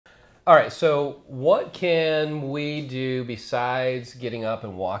All right, so what can we do besides getting up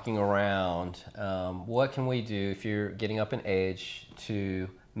and walking around? What can we do if you're getting up in age to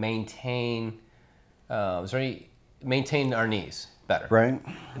maintain, maintain our knees better? Right.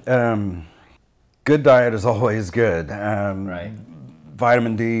 Good diet is always good. Right.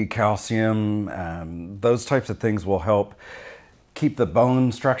 Vitamin D, calcium, those types of things will help keep the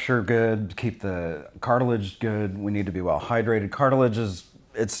bone structure good, keep the cartilage good. We need to be well hydrated. Cartilage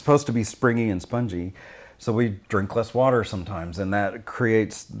it's supposed to be springy and spongy, so we drink less water sometimes, and that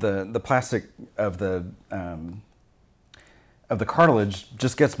creates the plastic of the cartilage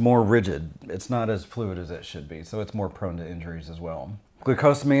just gets more rigid. It's not as fluid as it should be, so it's more prone to injuries as well.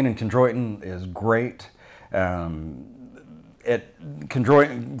 Glucosamine and chondroitin is great.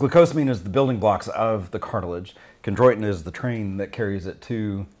 Glucosamine is the building blocks of the cartilage. Chondroitin is the train that carries it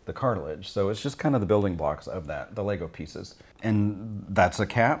to the cartilage. So it's just kind of the building blocks of that, the Lego pieces. And that's a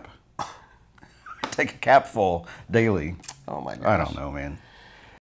cap. Take a capful daily. Oh my gosh. I don't know, man.